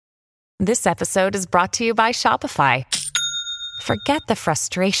This episode is brought to you by Shopify. Forget the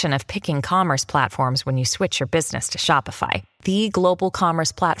frustration of picking commerce platforms when you switch your business to Shopify, the global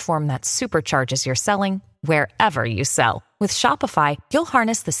commerce platform that supercharges your selling wherever you sell. With Shopify, you'll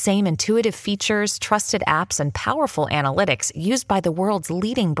harness the same intuitive features, trusted apps, and powerful analytics used by the world's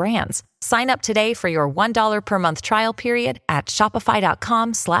leading brands. Sign up today for your $1 per month trial period at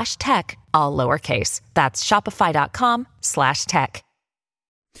shopify.com/tech, all lowercase. That's shopify.com/tech.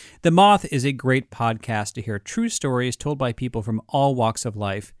 The Moth is a great podcast to hear true stories told by people from all walks of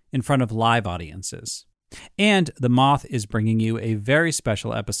life in front of live audiences. And The Moth is bringing you a very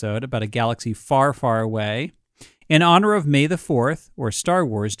special episode about a galaxy far, far away. In honor of May the 4th, or Star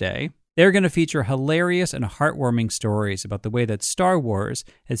Wars Day, they're going to feature hilarious and heartwarming stories about the way that Star Wars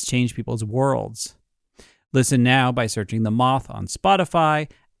has changed people's worlds. Listen now by searching The Moth on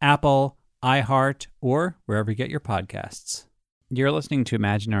Spotify, Apple, iHeart, or wherever you get your podcasts. You're listening to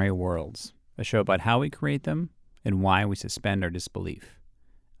Imaginary Worlds, a show about how we create them and why we suspend our disbelief.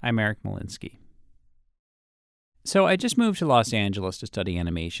 I'm Eric Molinsky. So I just moved to Los Angeles to study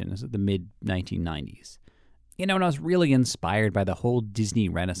animation. This is the mid-1990s. And I was really inspired by the whole Disney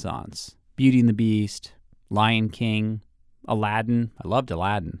Renaissance. Beauty and the Beast, Lion King, Aladdin. I loved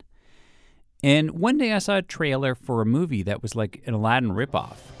Aladdin. And one day I saw a trailer for a movie that was like an Aladdin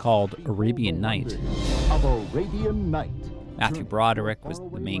ripoff called Arabian Night. Of Arabian Night. Matthew Broderick was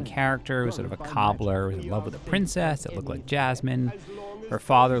the main character, was sort of a cobbler, was in love with a princess that looked like Jasmine. Her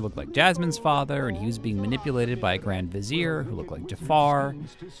father looked like Jasmine's father, and he was being manipulated by a grand vizier who looked like Jafar.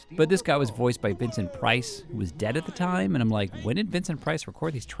 But this guy was voiced by Vincent Price, who was dead at the time, and I'm like, when did Vincent Price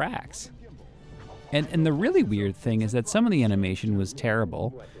record these tracks? And the really weird thing is that some of the animation was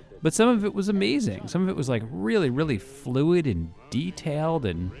terrible, but some of it was amazing. Some of it was like really, really fluid and detailed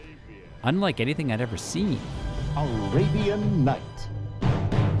and unlike anything I'd ever seen. Arabian Night.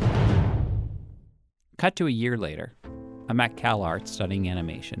 Cut to a year later. I'm at CalArts studying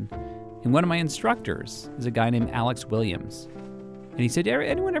animation, and one of my instructors is a guy named Alex Williams. And he said,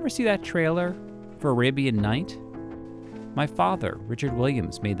 anyone ever see that trailer for Arabian Night? My father, Richard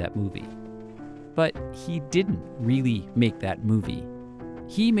Williams, made that movie. But he didn't really make that movie.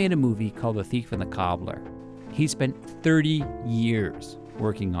 He made a movie called The Thief and the Cobbler. He spent 30 years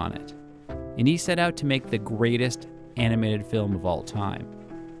working on it. And he set out to make the greatest animated film of all time.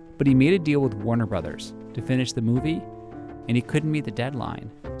 But he made a deal with Warner Brothers to finish the movie, and he couldn't meet the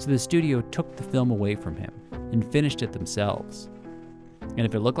deadline. So the studio took the film away from him and finished it themselves. And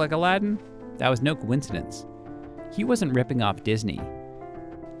if it looked like Aladdin, that was no coincidence. He wasn't ripping off Disney.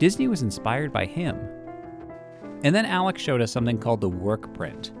 Disney was inspired by him. And then Alex showed us something called the work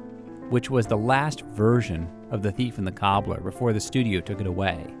print, which was the last version of The Thief and the Cobbler before the studio took it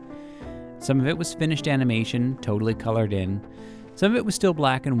away. Some of it was finished animation, totally colored in. Some of it was still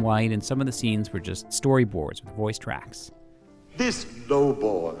black and white, and some of the scenes were just storyboards with voice tracks. This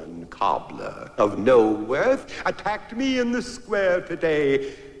low-born cobbler of no worth attacked me in the square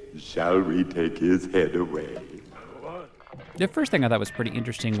today. Shall we take his head away? The first thing I thought was pretty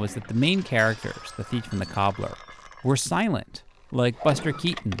interesting was that the main characters, the thief and the cobbler, were silent, like Buster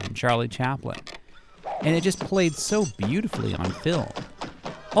Keaton and Charlie Chaplin. And it just played so beautifully on film.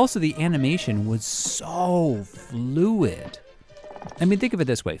 Also, the animation was so fluid. I mean, think of it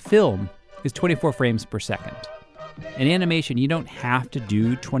this way. Film is 24 frames per second. In animation, you don't have to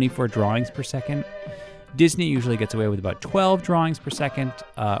do 24 drawings per second. Disney usually gets away with about 12 drawings per second,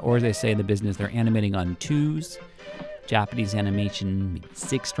 or as they say in the business, they're animating on twos. Japanese animation, maybe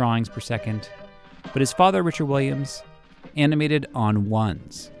 6 drawings per second. But his father, Richard Williams, animated on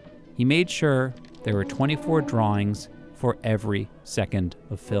ones. He made sure there were 24 drawings for every second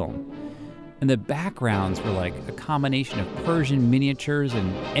of film. And the backgrounds were like a combination of Persian miniatures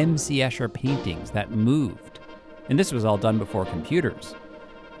and M.C. Escher paintings that moved. And this was all done before computers.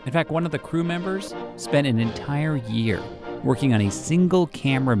 In fact, one of the crew members spent an entire year working on a single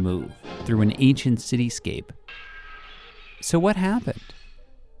camera move through an ancient cityscape. So what happened?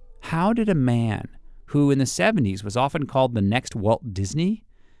 How did a man who in the 70s was often called the next Walt Disney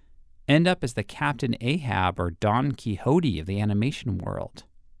end up as the Captain Ahab or Don Quixote of the animation world?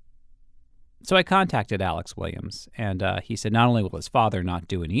 So I contacted Alex Williams, and he said not only will his father not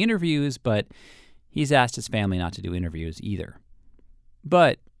do any interviews, but he's asked his family not to do interviews either.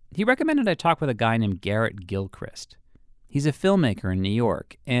 But he recommended I talk with a guy named Garrett Gilchrist. He's a filmmaker in New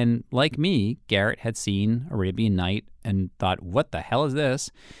York, and like me, Garrett had seen Arabian Night and thought, what the hell is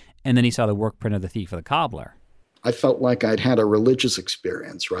this? And then he saw the work print of The Thief and the Cobbler. I felt like I'd had a religious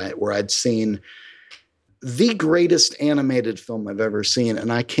experience, right, where I'd seen the greatest animated film I've ever seen,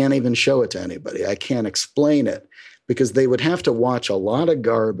 and I can't even show it to anybody. I can't explain it because they would have to watch a lot of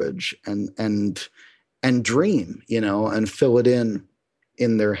garbage and dream, and fill it in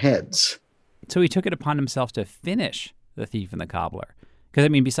their heads. So he took it upon himself to finish The Thief and the Cobbler. Because,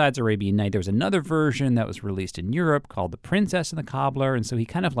 besides Arabian Night, there was another version that was released in Europe called The Princess and the Cobbler. And so he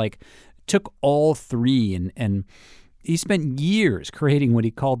kind of took all three and he spent years creating what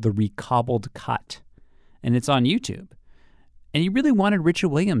he called the recobbled cut. And it's on YouTube. And he really wanted Richard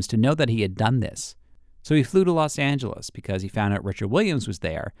Williams to know that he had done this. So he flew to Los Angeles because he found out Richard Williams was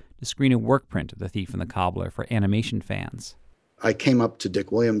there to screen a work print of The Thief and the Cobbler for animation fans. I came up to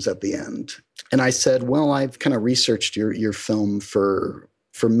Dick Williams at the end and I said, well, I've kind of researched your film for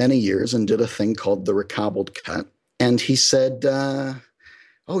many years and did a thing called the recobbled cut. And he said,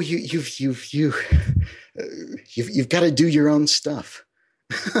 oh, you've got to do your own stuff.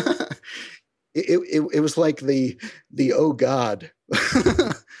 It was like the oh God,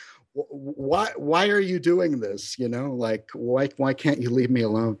 why are you doing this? Why can't you leave me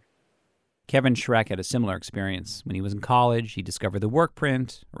alone? Kevin Schreck had a similar experience. When he was in college, he discovered the work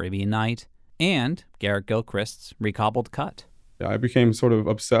print, Arabian Night, and Garrett Gilchrist's recobbled cut. I became sort of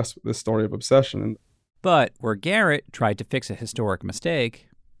obsessed with this story of obsession. But where Garrett tried to fix a historic mistake,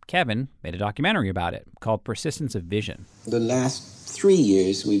 Kevin made a documentary about it called Persistence of Vision. The last 3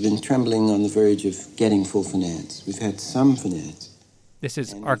 years, we've been trembling on the verge of getting full finance. We've had some finance. This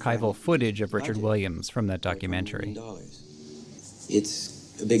is archival footage of Richard Williams from that documentary.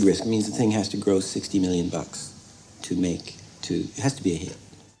 It's a big risk. It means the thing has to gross $60 million it has to be a hit.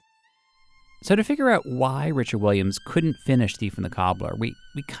 So to figure out why Richard Williams couldn't finish Thief and the Cobbler, we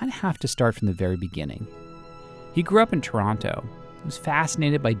kind of have to start from the very beginning. He grew up in Toronto. He was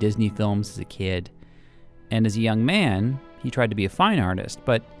fascinated by Disney films as a kid. And as a young man, he tried to be a fine artist,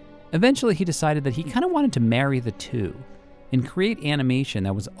 but eventually he decided that he kind of wanted to marry the two and create animation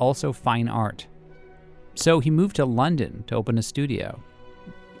that was also fine art. So he moved to London to open a studio.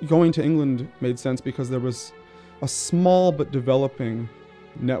 Going to England made sense because there was a small but developing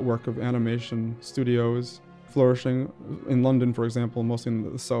network of animation studios flourishing in London, for example, mostly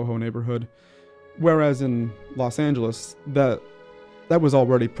in the Soho neighborhood. Whereas in Los Angeles, that was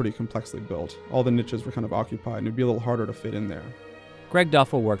already pretty complexly built. All the niches were kind of occupied, and it'd be a little harder to fit in there. Greg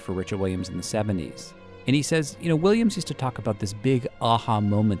Duffel worked for Richard Williams in the 70s. And he says, Williams used to talk about this big aha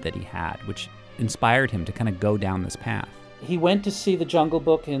moment that he had, which inspired him to kind of go down this path. He went to see The Jungle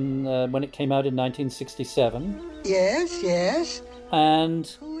Book when it came out in 1967. Yes.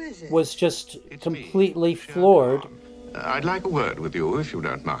 And was just completely floored. I'd like a word with you, if you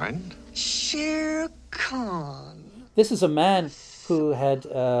don't mind. Shere Khan. This is a man who had,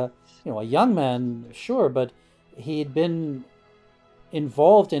 a young man, sure, but he had been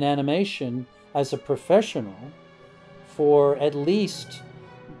involved in animation as a professional for at least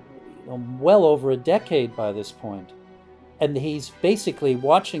well over a decade by this point. And he's basically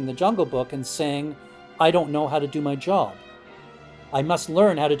watching The Jungle Book and saying, I don't know how to do my job. I must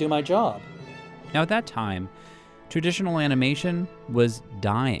learn how to do my job. Now, at that time, traditional animation was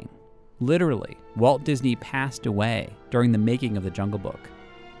dying. Literally, Walt Disney passed away during the making of The Jungle Book.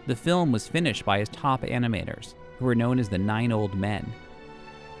 The film was finished by his top animators, who were known as the 9 Old Men.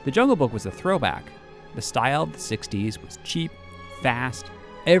 The Jungle Book was a throwback. The style of the 60s was cheap, fast,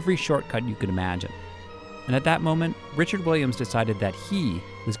 every shortcut you could imagine. And at that moment, Richard Williams decided that he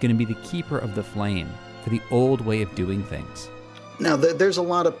was going to be the keeper of the flame for the old way of doing things. Now, there's a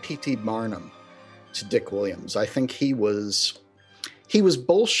lot of P.T. Barnum to Dick Williams. I think he was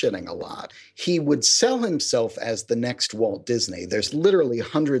bullshitting a lot. He would sell himself as the next Walt Disney. There's literally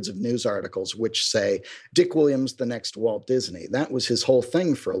hundreds of news articles which say, Dick Williams, the next Walt Disney. That was his whole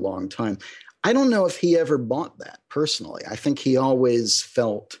thing for a long time. I don't know if he ever bought that personally. I think he always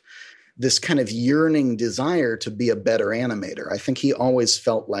felt this kind of yearning desire to be a better animator. I think he always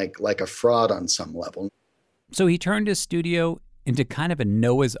felt like a fraud on some level. So he turned his studio into kind of a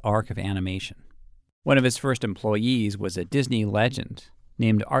Noah's Ark of animation. One of his first employees was a Disney legend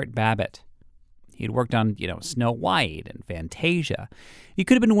named Art Babbitt. He'd worked on, Snow White and Fantasia. He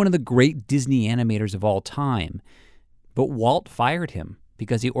could have been one of the great Disney animators of all time. But Walt fired him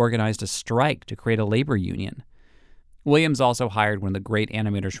because he organized a strike to create a labor union. Williams also hired one of the great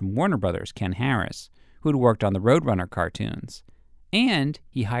animators from Warner Brothers, Ken Harris, who had worked on the Roadrunner cartoons. And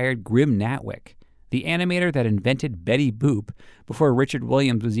he hired Grim Natwick, the animator that invented Betty Boop before Richard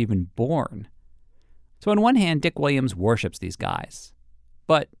Williams was even born. So on one hand, Dick Williams worships these guys,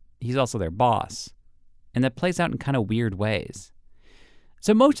 but he's also their boss. And that plays out in kind of weird ways.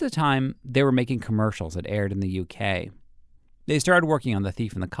 So most of the time, they were making commercials that aired in the UK. They started working on The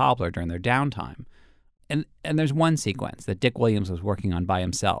Thief and the Cobbler during their downtime. And there's one sequence that Dick Williams was working on by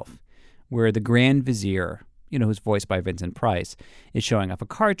himself, where the Grand Vizier who's voiced by Vincent Price, is showing off a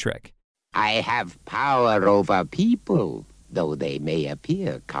card trick. I have power over people, though they may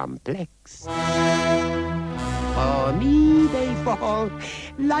appear complex. For me, they fall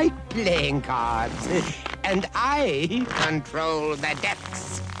like playing cards, and I control the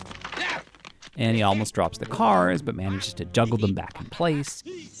decks. And he almost drops the cards, but manages to juggle them back in place.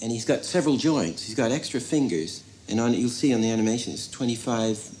 And he's got several joints. He's got extra fingers. And you'll see on the animation, it's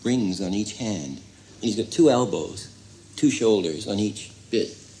 25 rings on each hand. And he's got 2 elbows, 2 shoulders on each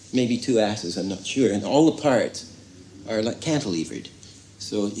bit. Maybe 2 asses, I'm not sure. And all the parts are like cantilevered.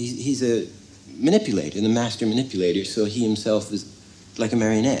 So he's a manipulator, the master manipulator. So he himself is like a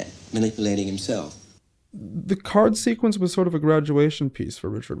marionette, manipulating himself. The card sequence was sort of a graduation piece for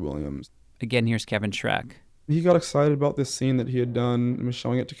Richard Williams. Again, here's Kevin Schreck. He got excited about this scene that he had done and was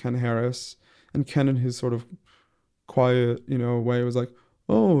showing it to Ken Harris. And Ken, in his sort of quiet, way, was like,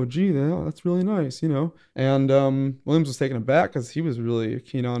 oh, gee, that's really nice, And Williams was taken aback because he was really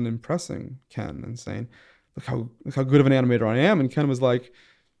keen on impressing Ken and saying, look how good of an animator I am. And Ken was like,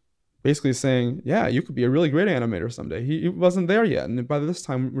 basically saying, yeah, you could be a really great animator someday. He wasn't there yet. And by this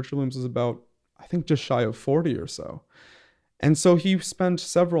time, Richard Williams was about, I think, just shy of 40 or so. And so he spent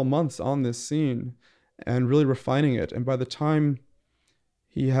several months on this scene and really refining it. And by the time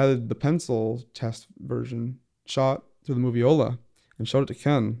he had the pencil test version shot through the Moviola and showed it to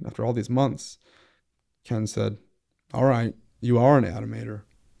Ken after all these months, Ken said, all right, you are an animator.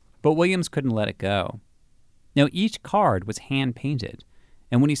 But Williams couldn't let it go. Now, each card was hand-painted,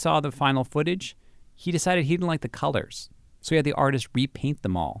 and when he saw the final footage, he decided he didn't like the colors, so he had the artist repaint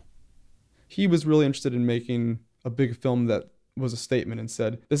them all. He was really interested in making a big film that was a statement and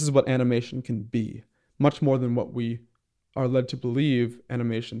said, this is what animation can be, much more than what we are led to believe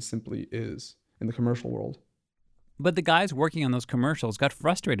animation simply is in the commercial world. But the guys working on those commercials got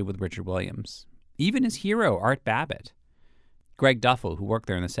frustrated with Richard Williams, even his hero, Art Babbitt. Greg Duffel, who worked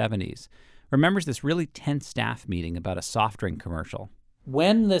there in the 70s, remembers this really tense staff meeting about a soft drink commercial.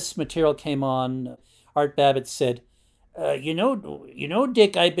 When this material came on, Art Babbitt said, you know,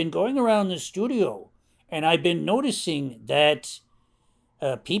 Dick, I've been going around the studio and I've been noticing that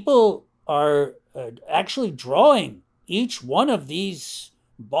people are actually drawing each one of these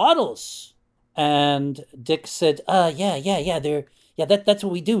bottles. And Dick said, that's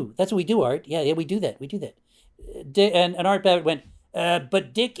what we do. That's what we do, Art. Yeah, we do that. And Art Babbitt went,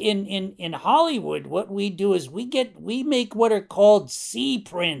 but Dick, in Hollywood, what we do is we make what are called C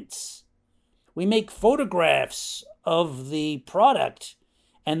prints. We make photographs of the product,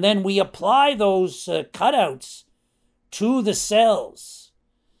 and then we apply those cutouts to the cells.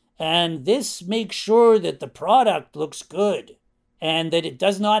 And this makes sure that the product looks good and that it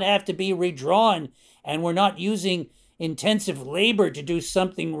does not have to be redrawn, and we're not using intensive labor to do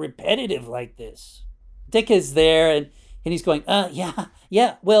something repetitive like this. Dick is there, and he's going, Art,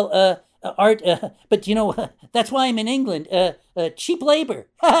 but that's why I'm in England, cheap labor.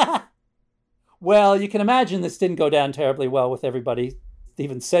 Well, you can imagine this didn't go down terribly well with everybody.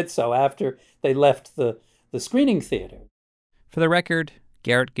 Even said so after they left the screening theater. For the record,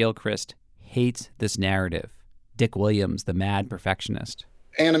 Garrett Gilchrist hates this narrative. Dick Williams, the mad perfectionist.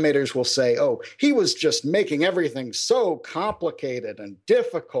 Animators will say, oh, he was just making everything so complicated and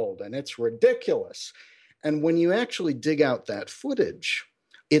difficult, and it's ridiculous. And when you actually dig out that footage,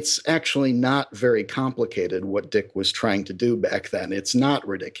 it's actually not very complicated what Dick was trying to do back then. It's not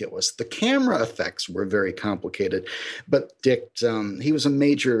ridiculous. The camera effects were very complicated, but Dick, he was a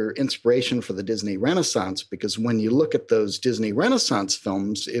major inspiration for the Disney Renaissance, because when you look at those Disney Renaissance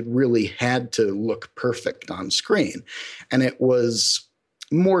films, it really had to look perfect on screen. And it was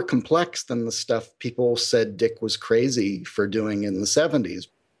more complex than the stuff people said Dick was crazy for doing in the 70s.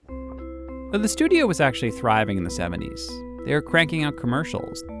 But the studio was actually thriving in the 70s. They were cranking out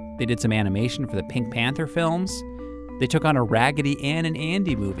commercials. They did some animation for the Pink Panther films. They took on a Raggedy Ann and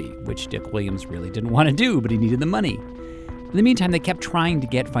Andy movie, which Dick Williams really didn't want to do, but he needed the money. In the meantime, they kept trying to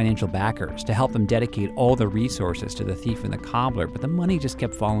get financial backers to help them dedicate all the resources to The Thief and the Cobbler, but the money just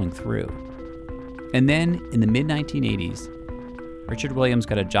kept falling through. And then, in the mid-1980s, Richard Williams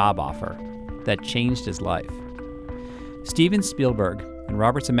got a job offer that changed his life. Steven Spielberg and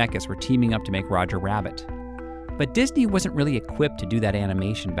Robert Zemeckis were teaming up to make Roger Rabbit. But Disney wasn't really equipped to do that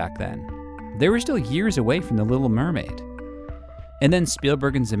animation back then. They were still years away from The Little Mermaid. And then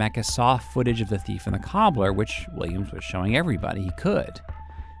Spielberg and Zemeckis saw footage of The Thief and the Cobbler, which Williams was showing everybody he could.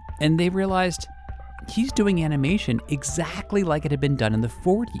 And they realized he's doing animation exactly like it had been done in the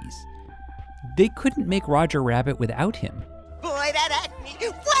 40s. They couldn't make Roger Rabbit without him. Boy, that Acme,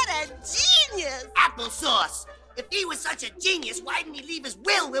 what a genius! Applesauce! If he was such a genius, why didn't he leave his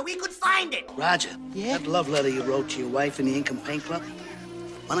will where we could find it? Roger, that love letter you wrote to your wife in the Ink and Paint Club,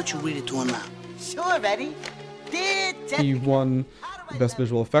 why don't you read it to her now? Sure, Betty. He won Best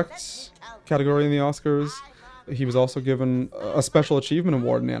Visual Effects category in the Oscars. He was also given a Special Achievement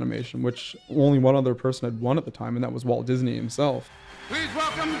Award in animation, which only one other person had won at the time, and that was Walt Disney himself. Please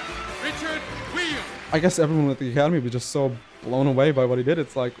welcome Richard Williams. I guess everyone at the Academy was just so blown away by what he did.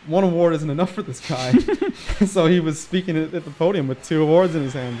 It's like, one award isn't enough for this guy. So he was speaking at the podium with 2 awards in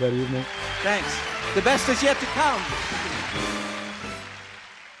his hand that evening. Thanks. The best is yet to come.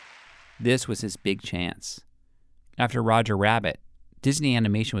 This was his big chance. After Roger Rabbit, Disney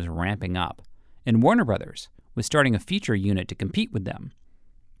Animation was ramping up, and Warner Brothers was starting a feature unit to compete with them.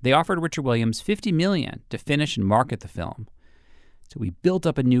 They offered Richard Williams $50 million to finish and market the film. So he built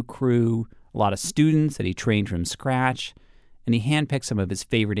up a new crew, a lot of students that he trained from scratch, and he handpicked some of his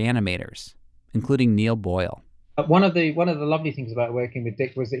favorite animators, including Neil Boyle. One of the lovely things about working with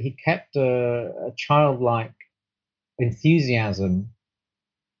Dick was that he kept a childlike enthusiasm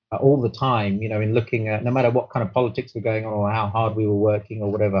all the time, in looking at, no matter what kind of politics were going on or how hard we were working or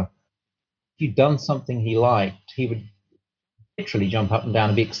whatever. If you'd done something he liked, he would literally jump up and down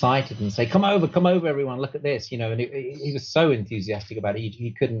and be excited and say, come over, everyone, look at this, and he was so enthusiastic about it,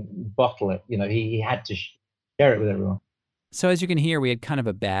 he couldn't bottle it, he had to share it with everyone. So as you can hear, we had kind of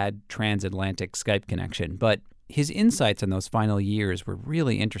a bad transatlantic Skype connection, but his insights on those final years were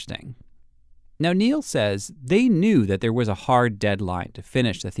really interesting. Now, Neil says they knew that there was a hard deadline to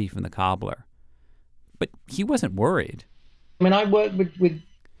finish The Thief and the Cobbler, but he wasn't worried. I mean, I worked with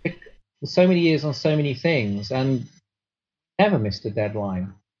Dick for so many years on so many things and never missed a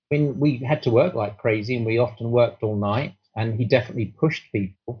deadline. I mean, we had to work like crazy and we often worked all night, and he definitely pushed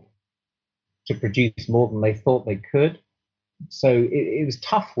people to produce more than they thought they could. So it was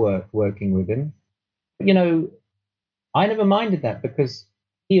tough work working with him. But, I never minded that because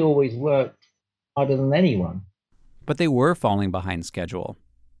he always worked harder than anyone. But they were falling behind schedule.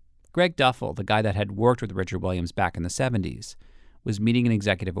 Greg Duffel, the guy that had worked with Richard Williams back in the 70s, was meeting an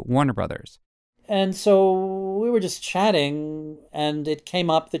executive at Warner Brothers. And so we were just chatting, and it came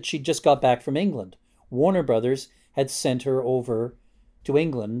up that she just got back from England. Warner Brothers had sent her over to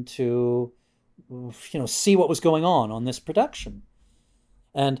England to, see what was going on this production.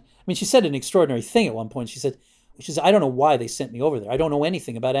 And, I mean, she said an extraordinary thing at one point. She said, I don't know why they sent me over there. I don't know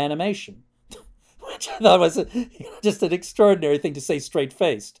anything about animation. Which I thought was just an extraordinary thing to say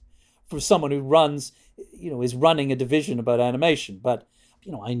straight-faced for someone who runs, is running a division about animation. But,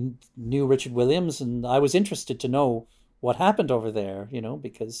 I knew Richard Williams, and I was interested to know what happened over there,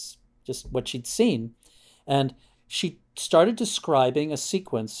 because just what she'd seen. And she started describing a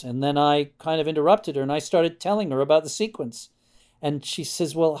sequence, and then I kind of interrupted her, and I started telling her about the sequence. And she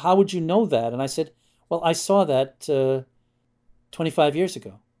says, well, how would you know that? And I said, well, I saw that 25 years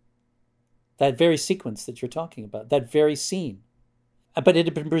ago. That very sequence that you're talking about, that very scene. But it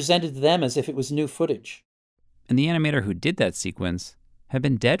had been presented to them as if it was new footage. And the animator who did that sequence had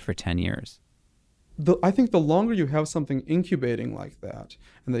been dead for 10 years. I think the longer you have something incubating like that,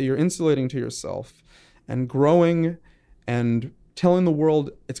 and that you're insulating to yourself, and growing, and telling the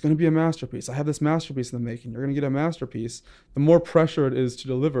world, it's going to be a masterpiece. I have this masterpiece in the making. You're going to get a masterpiece. The more pressure it is to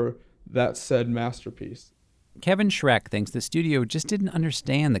deliver that said masterpiece. Kevin Schreck thinks the studio just didn't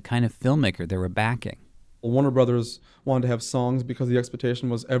understand the kind of filmmaker they were backing. Warner Brothers wanted to have songs because the expectation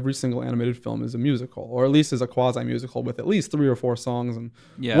was every single animated film is a musical, or at least is a quasi-musical with at least 3 or 4 songs, and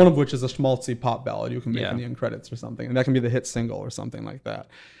one of which is a schmaltzy pop ballad you can make in the end credits or something, and that can be the hit single or something like that.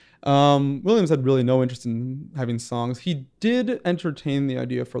 Williams had really no interest in having songs. He did entertain the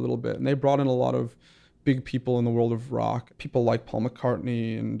idea for a little bit, and they brought in a lot of big people in the world of rock, people like Paul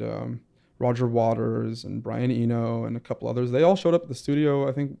McCartney and Roger Waters and Brian Eno and a couple others. They all showed up at the studio.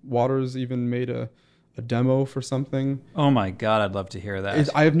 I think Waters even made a demo for something. Oh my God, I'd love to hear that.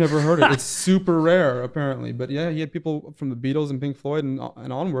 I have never heard it. It's super rare, apparently. But yeah, he had people from the Beatles and Pink Floyd and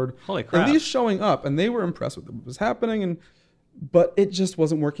onward. Holy crap. At least showing up, and they were impressed with what was happening. But it just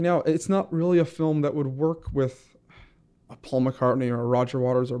wasn't working out. It's not really a film that would work with a Paul McCartney or a Roger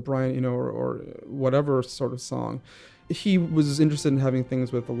Waters or Brian Eno or whatever sort of song. He was interested in having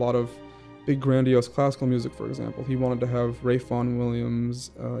things with a lot of big grandiose classical music, for example. He wanted to have Ray Vaughan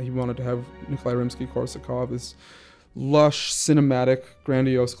Williams. He wanted to have Nikolai Rimsky-Korsakov, this lush, cinematic,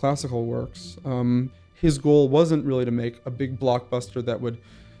 grandiose classical works. His goal wasn't really to make a big blockbuster that would,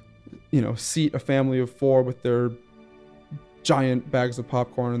 seat a family of 4 with their giant bags of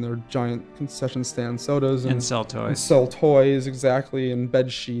popcorn and their giant concession stand sodas and sell toys. And sell toys, exactly, and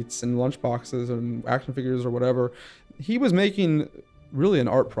bed sheets and lunchboxes and action figures or whatever. He was making really an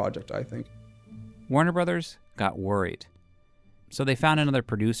art project, I think. Warner Brothers got worried. So they found another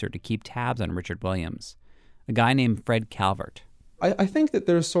producer to keep tabs on Richard Williams, a guy named Fred Calvert. I think that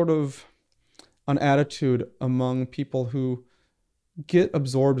there's sort of an attitude among people who get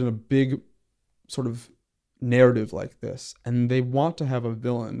absorbed in a big sort of narrative like this, and they want to have a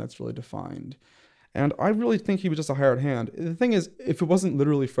villain that's really defined. And I really think he was just a hired hand. The thing is, if it wasn't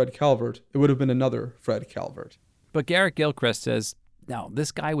literally Fred Calvert, it would have been another Fred Calvert. But Garrett Gilchrist says, no,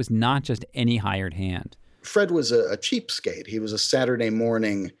 this guy was not just any hired hand. Fred was a cheapskate. He was a Saturday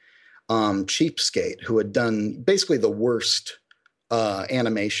morning cheapskate who had done basically the worst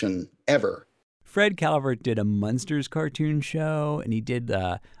animation ever. Fred Calvert did a Munsters cartoon show, and he did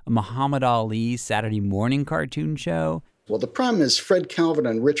a Muhammad Ali Saturday morning cartoon show. Well, the problem is Fred Calvert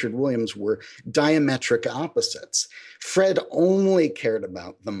and Richard Williams were diametric opposites. Fred only cared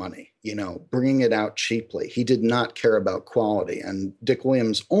about the money, bringing it out cheaply. He did not care about quality, and Dick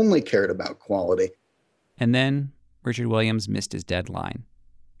Williams only cared about quality. And then Richard Williams missed his deadline,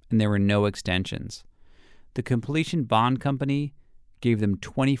 and there were no extensions. The Completion Bond Company gave them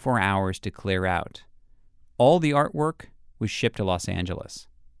 24 hours to clear out. All the artwork was shipped to Los Angeles.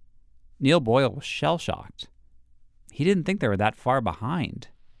 Neil Boyle was shell-shocked. He didn't think they were that far behind.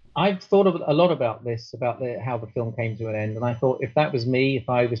 I've thought a lot about this, about how the film came to an end, and I thought if that was me,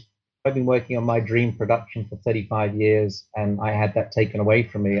 I've been working on my dream production for 35 years, and I had that taken away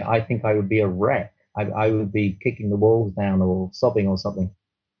from me, I think I would be a wreck. I would be kicking the walls down or sobbing or something.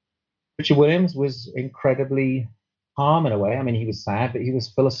 Richard Williams was incredibly calm in a way. I mean, he was sad, but he was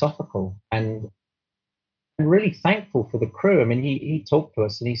philosophical and really thankful for the crew. I mean, he talked to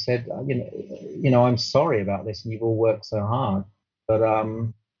us and he said, I'm sorry about this, and you've all worked so hard, but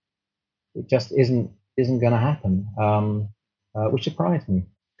it just isn't going to happen, which surprised me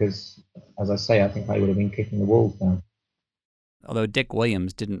because, as I say, I think I would have been kicking the walls down. Although Dick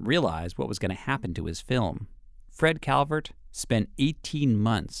Williams didn't realize what was going to happen to his film, Fred Calvert spent 18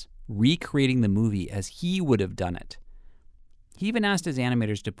 months recreating the movie as he would have done it. He even asked his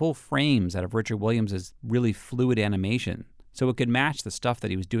animators to pull frames out of Richard Williams' really fluid animation so it could match the stuff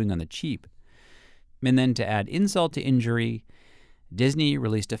that he was doing on the cheap. And then to add insult to injury, Disney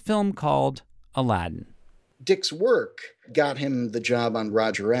released a film called Aladdin. Dick's work got him the job on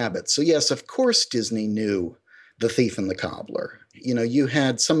Roger Rabbit. So yes, of course Disney knew The Thief and the Cobbler. You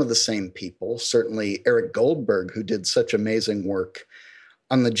had some of the same people. Certainly Eric Goldberg, who did such amazing work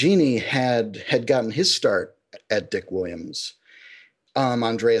on The Genie, had gotten his start at Dick Williams.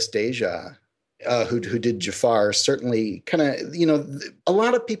 Andreas Deja, who did Jafar, certainly kind of, a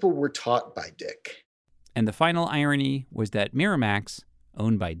lot of people were taught by Dick. And the final irony was that Miramax,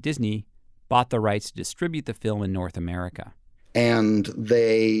 owned by Disney, bought the rights to distribute the film in North America. And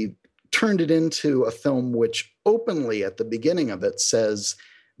they turned it into a film which openly at the beginning of it says,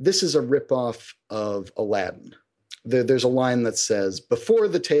 this is a ripoff of Aladdin. There's a line that says, before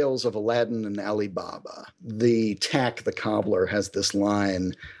the tales of Aladdin and Ali Baba. The Tack the Cobbler has this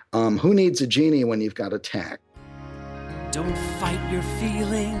line, who needs a genie when you've got a tack? Don't fight your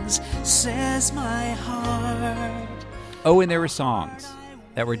feelings, says my heart. Oh, and there were songs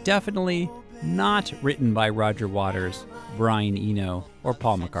that were definitely not written by Roger Waters, Brian Eno, or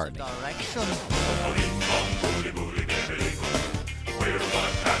Paul McCartney.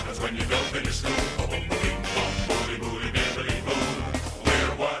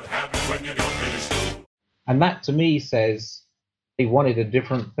 And that to me says they wanted a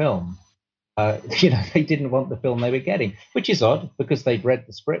different film. They didn't want the film they were getting, which is odd because they'd read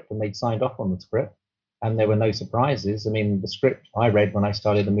the script and they'd signed off on the script and there were no surprises. I mean, the script I read when I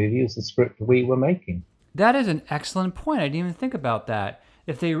started the movie was the script we were making. That is an excellent point. I didn't even think about that.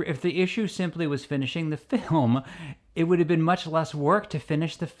 If the issue simply was finishing the film, it would have been much less work to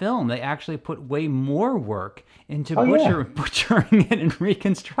finish the film. They actually put way more work into butchering it and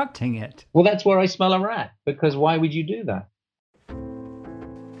reconstructing it. Well, that's where I smell a rat, because why would you do that?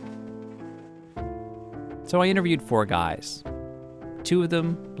 So I interviewed 4 guys. 2 of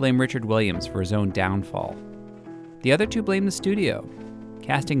them blame Richard Williams for his own downfall. The other 2 blame the studio,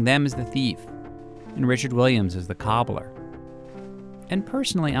 casting them as the thief and Richard Williams as the cobbler. And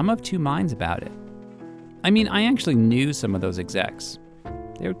personally, I'm of 2 minds about it. I mean, I actually knew some of those execs.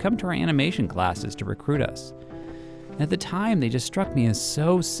 They would come to our animation classes to recruit us. And at the time, they just struck me as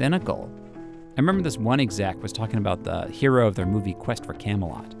so cynical. I remember this one exec was talking about the hero of their movie Quest for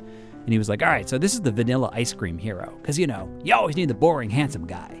Camelot. And he was like, all right, so this is the vanilla ice cream hero. Because, you always need the boring, handsome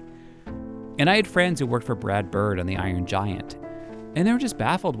guy. And I had friends who worked for Brad Bird on The Iron Giant. And they were just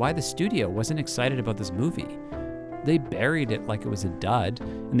baffled why the studio wasn't excited about this movie. They buried it like it was a dud,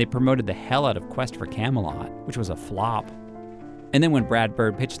 and they promoted the hell out of Quest for Camelot, which was a flop. And then when Brad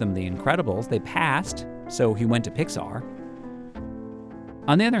Bird pitched them The Incredibles, they passed, so he went to Pixar.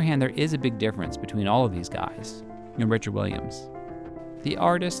 On the other hand, there is a big difference between all of these guys and Richard Williams. The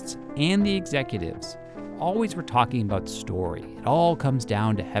artists and the executives always were talking about story. It all comes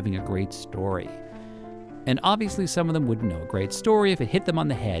down to having a great story. And obviously some of them wouldn't know a great story if it hit them on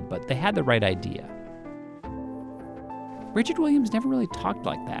the head, but they had the right idea. Richard Williams never really talked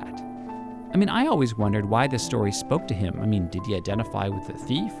like that. I mean, I always wondered why this story spoke to him. I mean, did he identify with the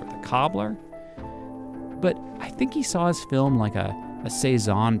thief or the cobbler? But I think he saw his film like a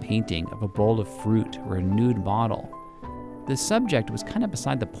Cézanne painting of a bowl of fruit or a nude model. The subject was kind of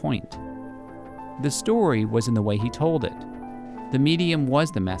beside the point. The story was in the way he told it. The medium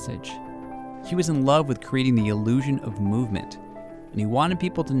was the message. He was in love with creating the illusion of movement, and he wanted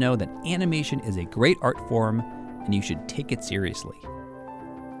people to know that animation is a great art form and you should take it seriously.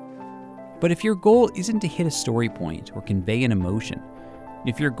 But if your goal isn't to hit a story point or convey an emotion,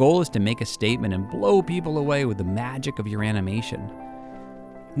 if your goal is to make a statement and blow people away with the magic of your animation,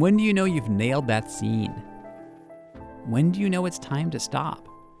 when do you know you've nailed that scene? When do you know it's time to stop?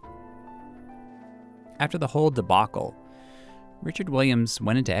 After the whole debacle, Richard Williams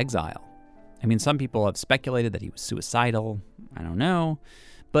went into exile. I mean, some people have speculated that he was suicidal. I don't know.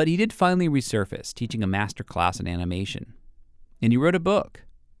 But he did finally resurface, teaching a master class in animation. And he wrote a book.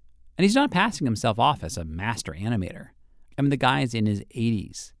 And he's not passing himself off as a master animator. I mean, the guy's in his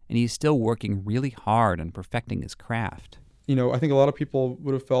 80s, and he's still working really hard on perfecting his craft. You know, I think a lot of people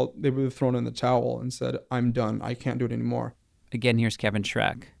would have felt they would have thrown in the towel and said, I'm done. I can't do it anymore. Again, here's Kevin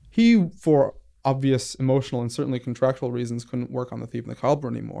Schreck. He, for obvious emotional and certainly contractual reasons, couldn't work on The Thief and the Cobbler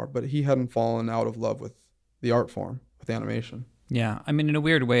anymore, but he hadn't fallen out of love with the art form, with animation. Yeah, I mean, in a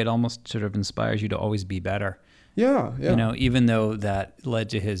weird way, it almost sort of inspires you to always be better. Yeah. You know, even though that led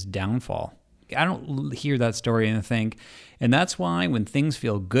to his downfall. I don't hear that story and think, and that's why when things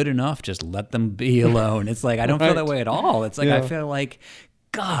feel good enough, just let them be alone. It's like, I don't feel that way at all. It's like, I feel like,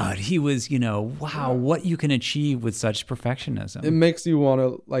 God, he was, wow, what you can achieve with such perfectionism. It makes you want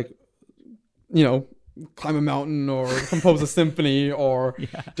to, climb a mountain or compose a symphony or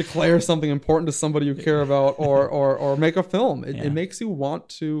declare something important to somebody you care about or make a film. It makes you want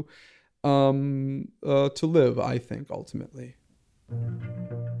to live, I think, ultimately.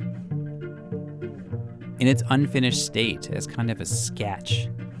 In its unfinished state, as kind of a sketch,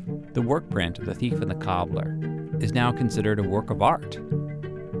 the work print of The Thief and the Cobbler is now considered a work of art.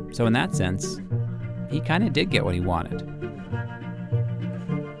 So in that sense, he kind of did get what he wanted.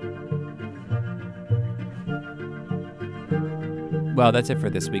 Well, that's it for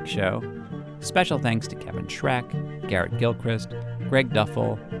this week's show. Special thanks to Kevin Schreck, Garrett Gilchrist, Greg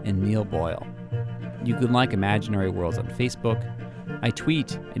Duffel, and Neil Boyle. You can like Imaginary Worlds on Facebook. I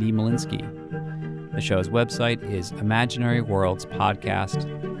tweet at E. Malinsky. The show's website is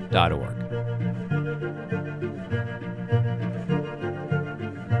imaginaryworldspodcast.org.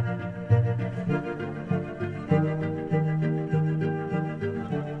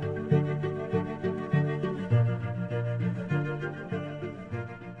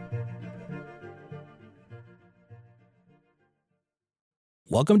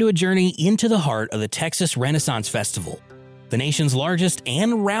 Welcome to a journey into the heart of the Texas Renaissance Festival, the nation's largest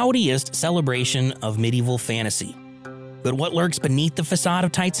and rowdiest celebration of medieval fantasy. But what lurks beneath the facade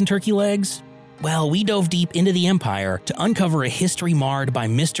of tights and turkey legs? Well, we dove deep into the empire to uncover a history marred by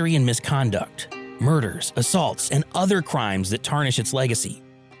mystery and misconduct, murders, assaults, and other crimes that tarnish its legacy.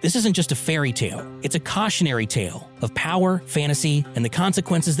 This isn't just a fairy tale, it's a cautionary tale of power, fantasy, and the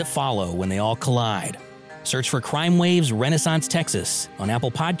consequences that follow when they all collide. Search for Crime Waves Renaissance Texas on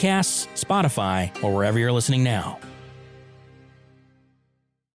Apple Podcasts, Spotify, or wherever you're listening now.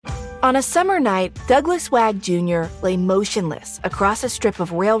 On a summer night, Douglas Wag Jr. lay motionless across a strip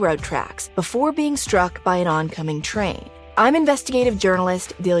of railroad tracks before being struck by an oncoming train. I'm investigative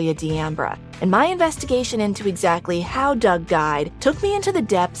journalist Delia D'Ambra, and my investigation into exactly how Doug died took me into the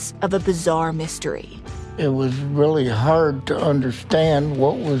depths of a bizarre mystery. It was really hard to understand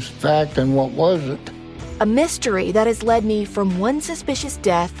what was fact and what wasn't. A mystery that has led me from one suspicious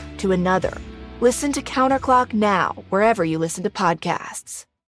death to another. Listen to Counterclock now, wherever you listen to podcasts.